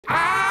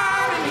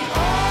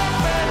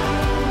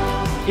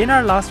In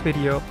our last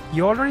video,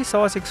 you already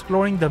saw us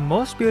exploring the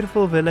most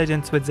beautiful village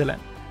in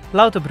Switzerland,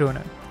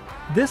 Lauterbrunnen.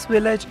 This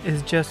village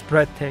is just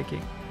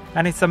breathtaking,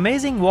 and it's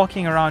amazing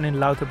walking around in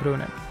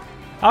Lauterbrunnen.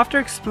 After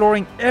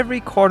exploring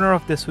every corner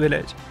of this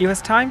village, it was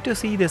time to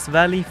see this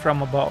valley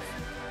from above.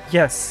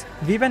 Yes,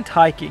 we went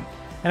hiking,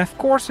 and of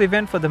course we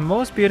went for the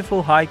most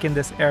beautiful hike in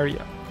this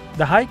area,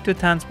 the hike to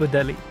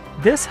Tanzbödeli.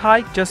 This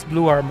hike just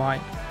blew our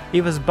mind.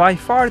 It was by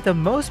far the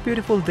most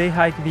beautiful day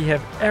hike we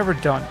have ever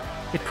done.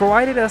 It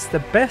provided us the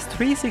best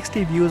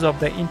 360 views of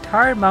the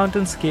entire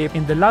mountainscape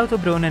in the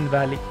Lauterbrunnen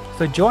Valley.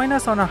 So join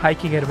us on a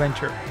hiking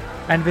adventure,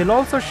 and we'll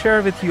also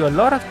share with you a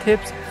lot of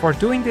tips for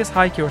doing this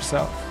hike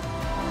yourself.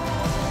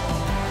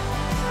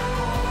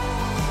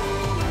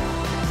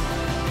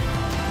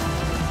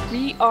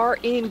 We are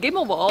in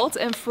Gimmelwald,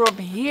 and from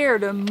here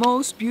the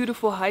most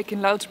beautiful hike in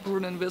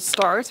Lauterbrunnen will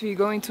start. We're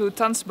going to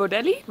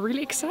Tanzbödeli.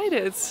 Really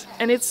excited.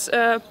 And it's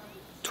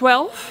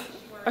 12,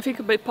 I think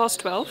a bit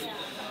past 12.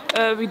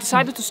 We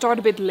decided to start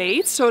a bit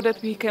late so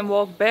that we can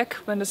walk back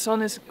when the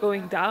sun is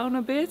going down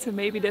a bit, and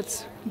maybe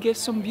that gives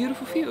some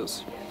beautiful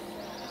views.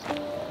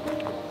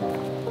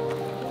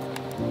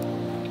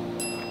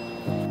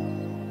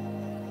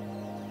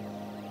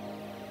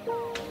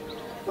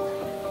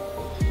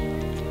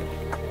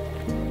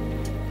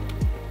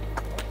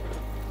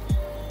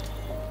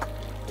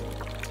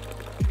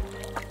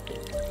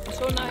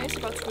 So nice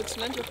about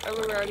Switzerland, you have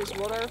everywhere these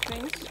water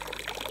things,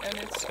 and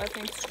it's, I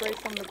think, straight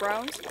from the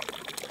ground.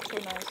 So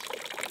nice.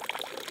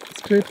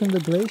 Straight from the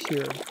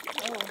glacier.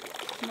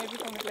 Oh, maybe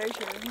from the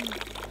glacier.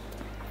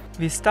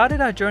 We started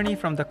our journey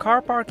from the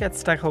car park at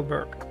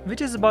Stechelberg,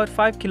 which is about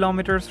 5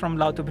 kilometers from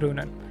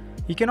Lauterbrunnen.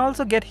 You can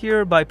also get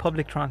here by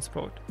public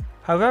transport.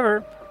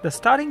 However, the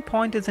starting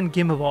point is in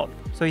Gimmelwald,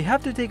 so you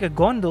have to take a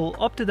gondol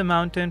up to the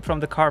mountain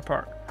from the car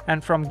park,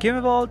 and from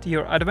Gimmelwald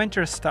your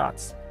adventure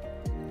starts.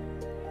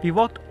 We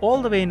walked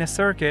all the way in a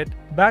circuit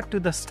back to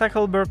the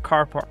Stechelberg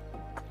car park.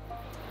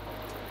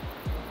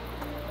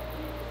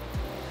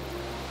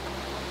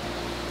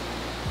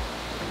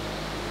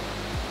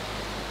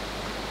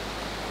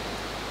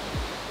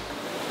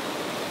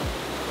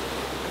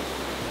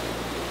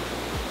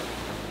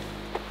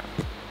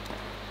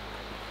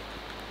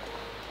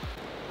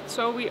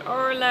 So we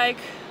are like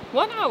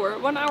 1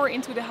 hour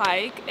into the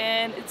hike,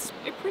 and it's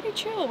pretty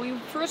chill. We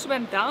first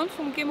went down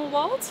from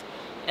Gimmelwald,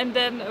 and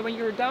then when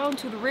you're down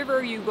to the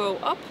river you go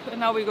up, and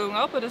now we're going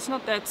up, but it's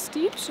not that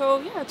steep. So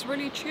yeah, it's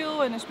really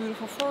chill, and it's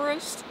beautiful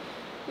forest.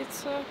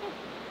 It's yeah,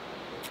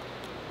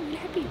 I'm really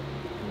happy.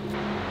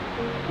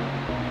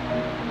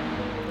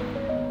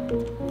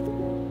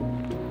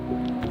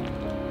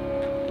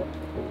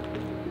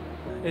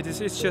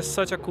 It's just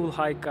such a cool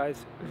hike,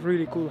 guys.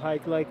 Really cool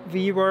hike. Like,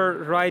 we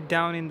were right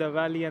down in the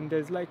valley, and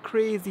there's like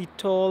crazy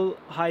tall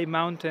high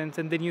mountains,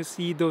 and then you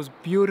see those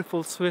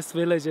beautiful Swiss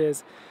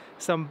villages,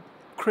 some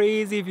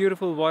crazy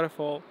beautiful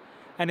waterfall,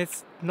 and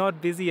it's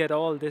not busy at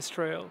all, this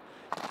trail.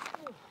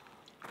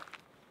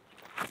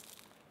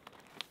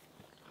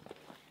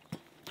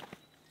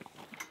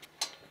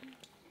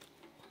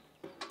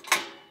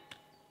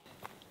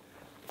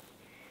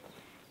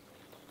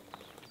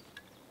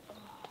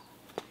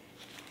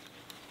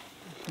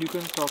 You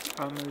can talk,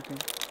 I'm eating.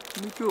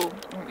 Me too.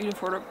 I'm eating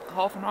for the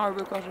half an hour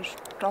because the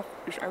stuff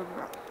is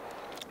everywhere.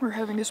 We're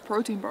having these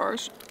protein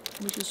bars,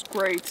 which is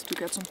great to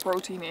get some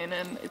protein in,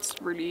 and it's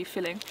really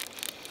filling.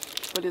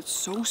 But it's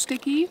so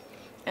sticky,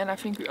 and I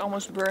think we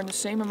almost burn the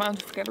same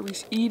amount of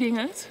calories eating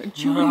it and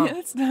chewing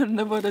it than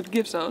what it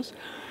gives us.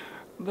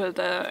 But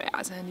yeah,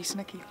 it's a handy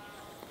snacky.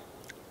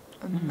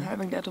 And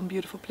having that on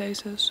beautiful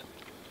places.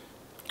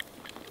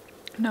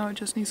 Now I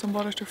just need some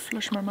water to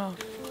flush my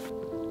mouth.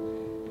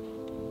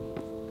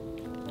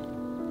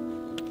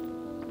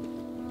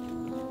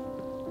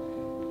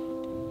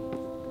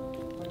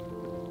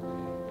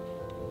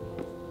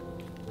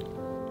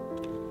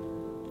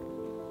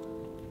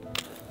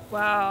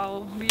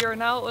 Wow, we are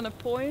now on a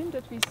point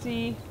that we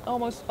see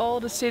almost all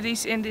the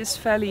cities in this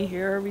valley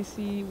here. We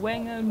see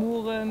Wengen,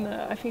 Moeren,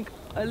 I think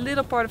a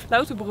little part of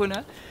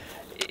Lauterbrunnen.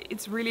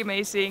 It's really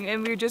amazing,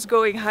 and we're just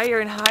going higher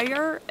and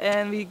higher,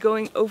 and we're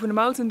going over the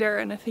mountain there,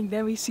 and I think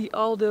then we see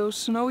all those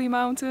snowy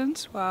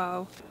mountains.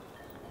 Wow.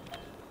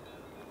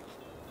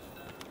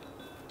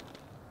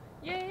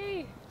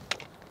 Yay!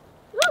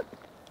 Woo!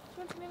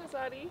 20 minutes,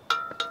 Adi.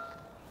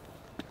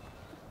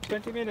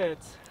 20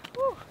 minutes.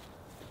 Woo.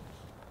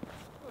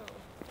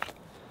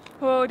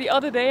 Oh, the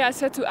other day I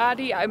said to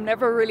Adi, I'm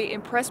never really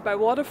impressed by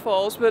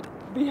waterfalls, but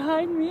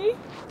behind me,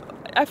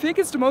 I think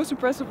it's the most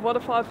impressive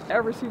waterfall I've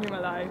ever seen in my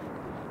life.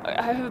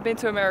 I haven't been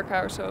to America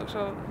or so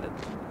that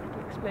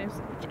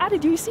explains. Adi,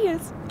 do you see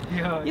it?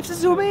 Yeah. You have to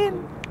zoom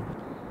in.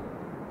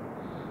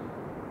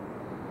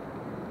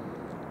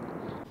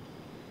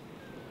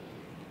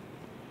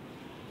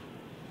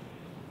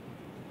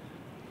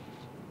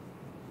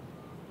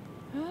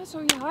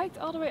 So you hiked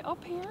all the way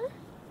up here?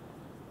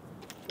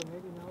 So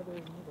maybe now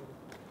there's nobody.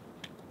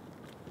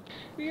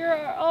 We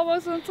are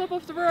almost on top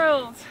of the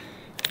world.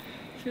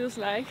 Feels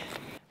like.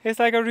 It's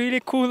like a really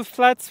cool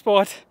flat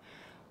spot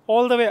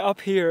all the way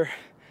up here.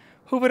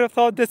 Who would have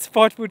thought this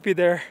spot would be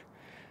there?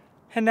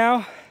 And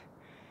now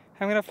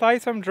I'm gonna fly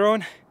some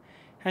drone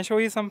and show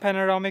you some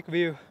panoramic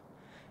view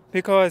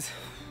because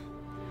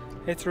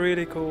it's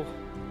really cool.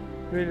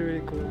 Really,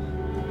 really cool.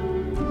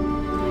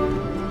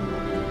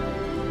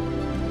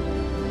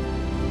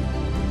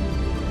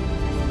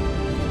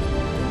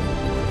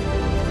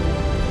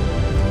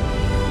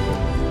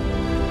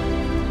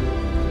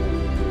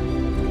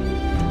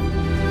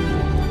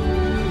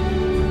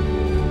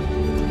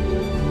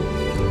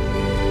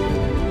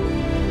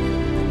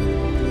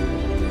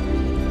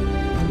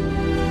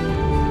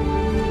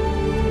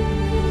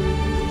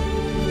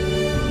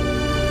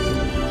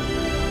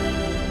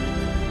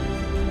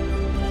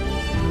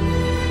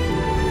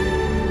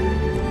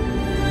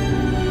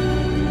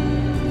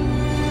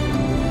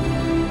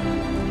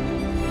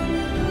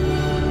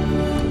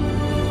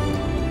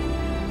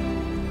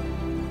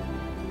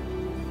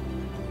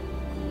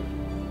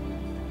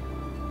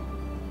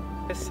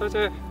 It's such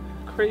a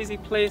crazy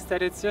place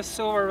that it's just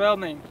so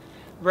overwhelming.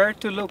 Where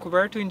to look,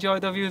 where to enjoy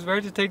the views,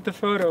 where to take the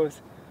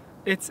photos.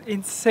 It's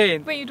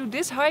insane. When you do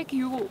this hike,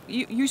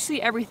 you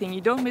see everything.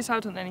 You don't miss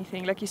out on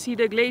anything. Like you see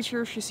the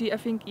glaciers, you see I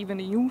think even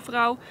the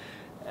Jungfrau.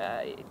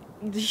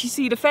 You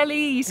see the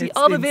valley, you see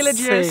all the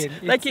villages.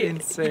 Like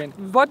it's insane.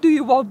 What do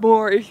you want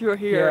more if you're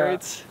here? Yeah.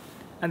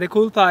 And the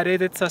cool part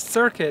is it's a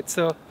circuit,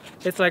 so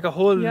it's like a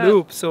whole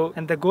loop. So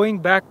and the going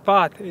back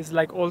path is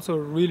like also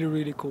really,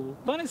 really cool.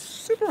 Sun is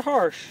super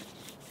harsh,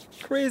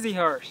 crazy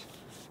harsh.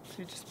 So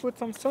you just put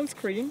some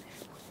sunscreen.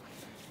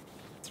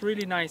 It's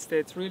really nice day.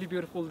 It's really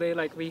beautiful day.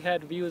 Like we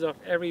had views of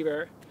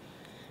everywhere.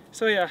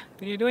 So yeah,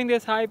 when you're doing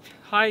this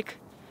hike,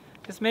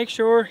 just make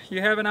sure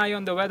you have an eye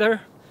on the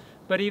weather.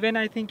 But even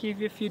I think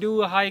if you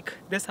do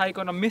this hike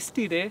on a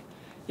misty day,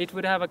 it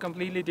would have a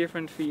completely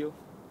different feel.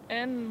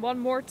 And one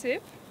more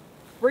tip.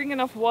 Bring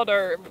enough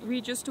water. We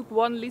just took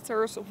 1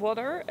 liter of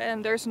water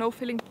and there's no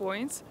filling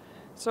points.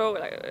 So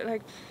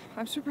like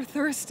I'm super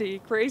thirsty,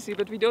 crazy,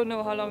 but we don't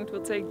know how long it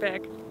will take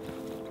back.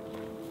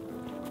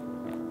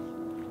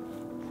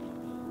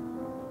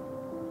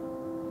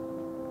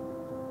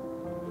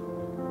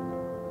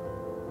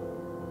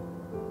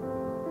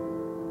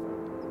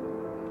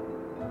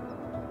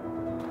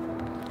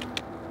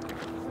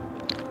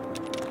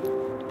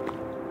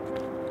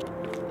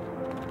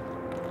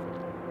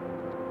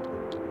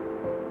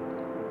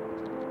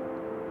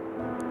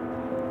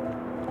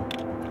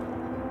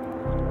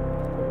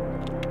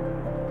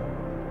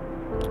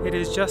 It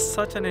is just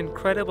such an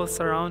incredible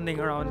surrounding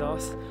around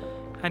us,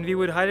 and we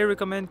would highly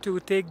recommend to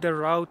take the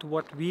route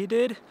what we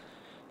did,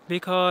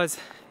 because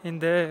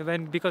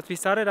we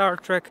started our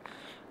trek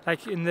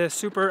like in the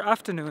super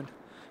afternoon.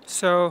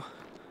 So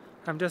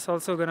I'm just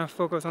also gonna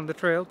focus on the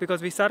trail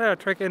because we started our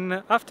trek in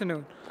the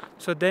afternoon.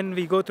 So then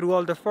we go through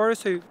all the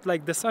forest, so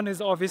like the sun is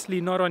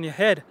obviously not on your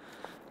head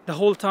the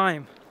whole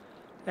time,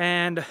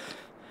 and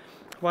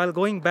while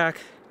going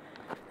back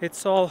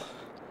it's all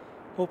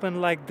open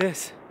like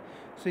this.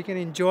 So you can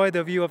enjoy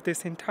the view of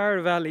this entire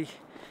valley,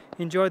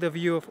 enjoy the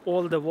view of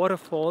all the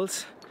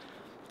waterfalls.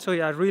 So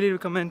yeah, I really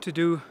recommend to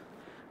do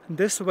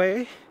this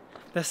way.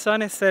 The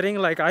sun is setting,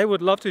 like I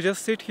would love to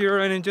just sit here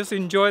and just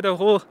enjoy the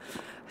whole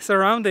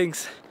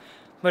surroundings.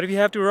 But we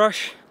have to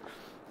rush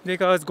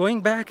because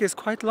going back is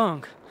quite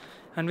long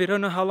and we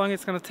don't know how long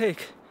it's gonna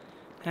take.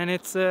 And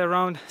it's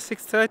around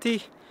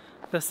 6:30,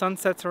 the sun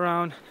sets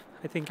around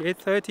I think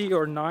 8:30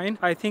 or 9.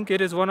 I think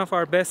it is one of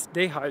our best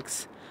day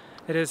hikes.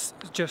 It is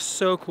just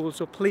so cool,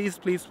 so please,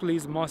 please,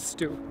 please must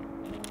do.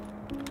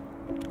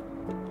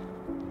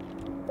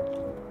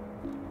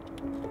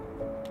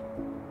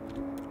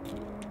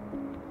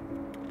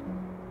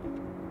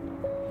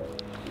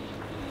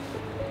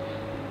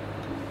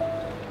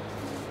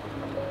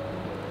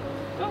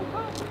 Go,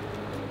 go!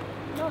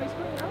 No, he's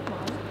going out,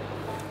 Mom.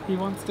 He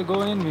wants to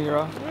go in,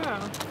 Mira.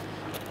 Yeah.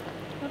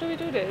 How do we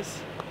do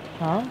this?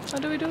 Huh? How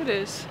do we do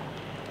this?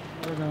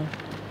 I don't know.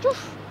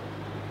 Poof.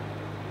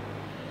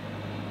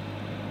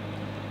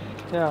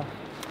 Yeah.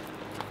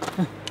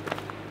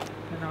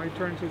 And now he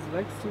turns his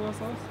legs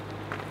towards us.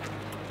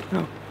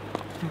 No.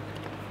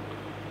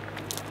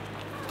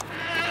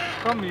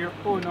 Come here.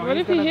 Oh no, What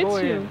he's if he gonna go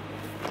hits you? in.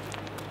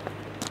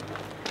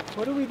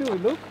 What do we do?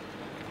 Look.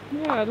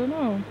 Yeah, I don't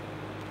know.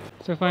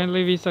 So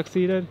finally we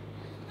succeeded.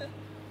 I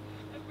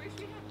wish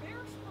we had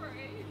bear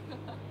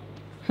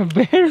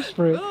spray. Bear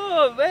spray?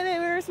 Oh,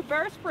 where's the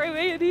bear spray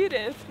when you need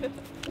it?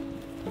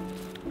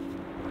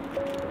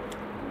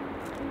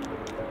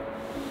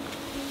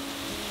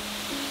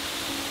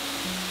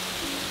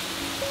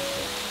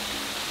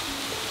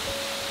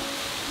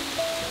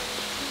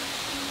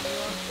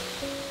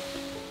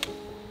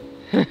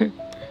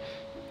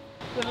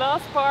 The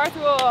last part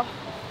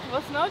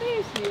was not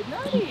easy.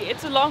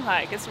 It's a long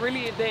hike. It's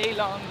really a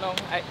day-long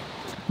hike.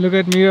 Look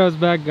at Mira's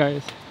back,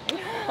 guys.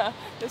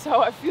 That's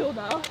how I feel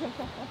now.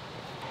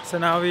 So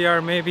now we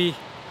are maybe,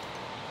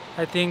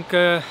 I think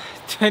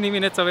 20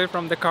 minutes away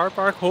from the car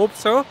park, hope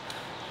so.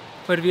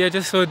 But we are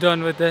just so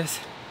done with this.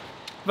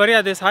 But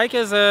yeah, this hike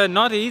is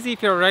not easy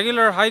if you're a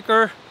regular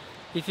hiker.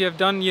 If you have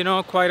done, you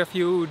know, quite a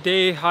few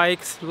day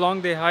hikes,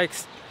 long day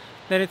hikes.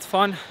 then it's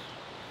fun,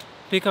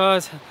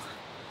 because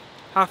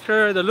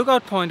after the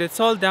lookout point it's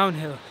all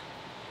downhill.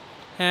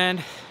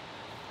 And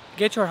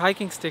get your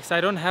hiking sticks.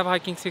 I don't have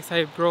hiking sticks,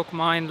 I broke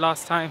mine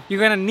last time. You're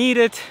gonna need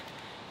it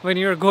when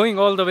you're going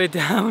all the way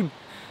down.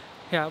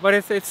 Yeah, but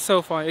it's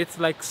so fun. It's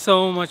like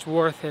so much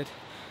worth it.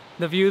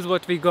 The views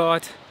what we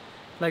got,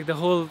 like the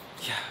whole,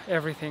 yeah,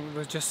 everything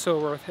was just so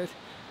worth it.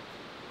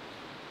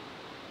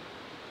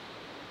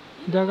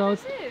 Dugout.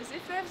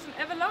 If there's an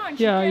avalanche,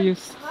 Yeah, you you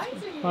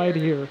can hide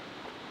here.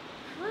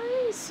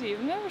 Crazy,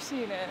 I've never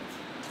seen it.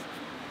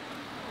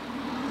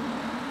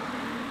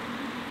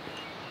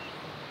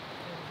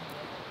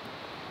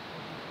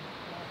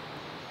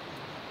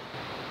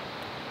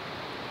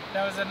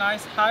 That was a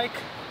nice hike.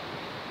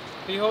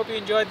 We hope you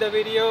enjoyed the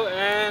video,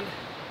 and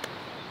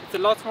it's a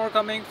lot more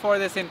coming for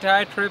this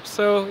entire trip.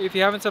 So if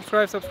you haven't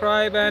subscribed,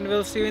 subscribe, and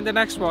we'll see you in the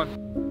next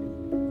one.